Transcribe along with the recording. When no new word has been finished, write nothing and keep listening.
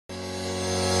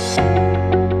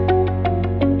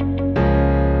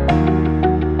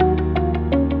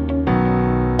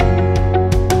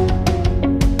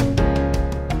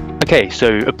Okay,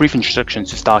 so a brief introduction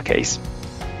to StarCase.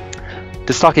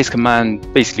 The StarCase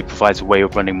command basically provides a way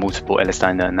of running multiple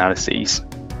LS-DYNA analyses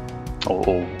or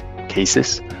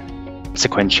cases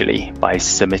sequentially by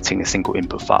submitting a single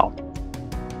input file.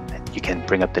 You can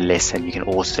bring up the list, and you can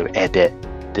also edit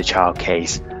the child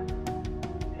case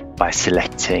by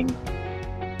selecting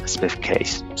a specific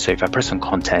case. So if I press on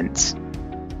contents,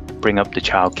 bring up the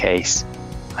child case,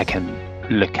 I can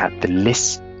look at the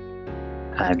list,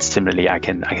 and similarly I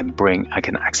can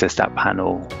access that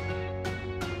panel.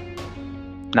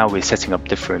 Now we're setting up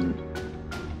different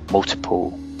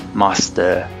multiple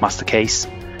master case.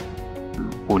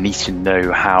 We'll need to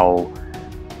know how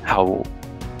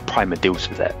Primer deals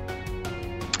with it.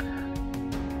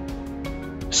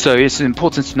 So it's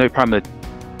important to know Primer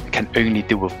can only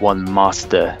deal with one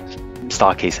master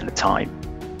star case at a time.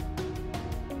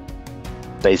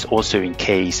 But it's also in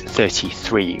case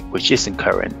 33, which isn't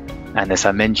current. And as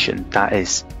I mentioned, that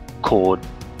is called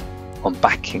on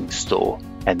backing store,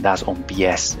 and that's on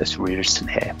BS as written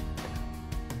here.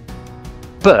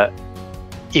 But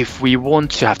if we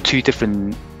want to have two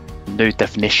different node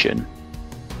definition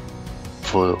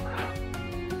for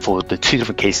the two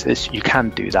different cases, you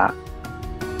can do that.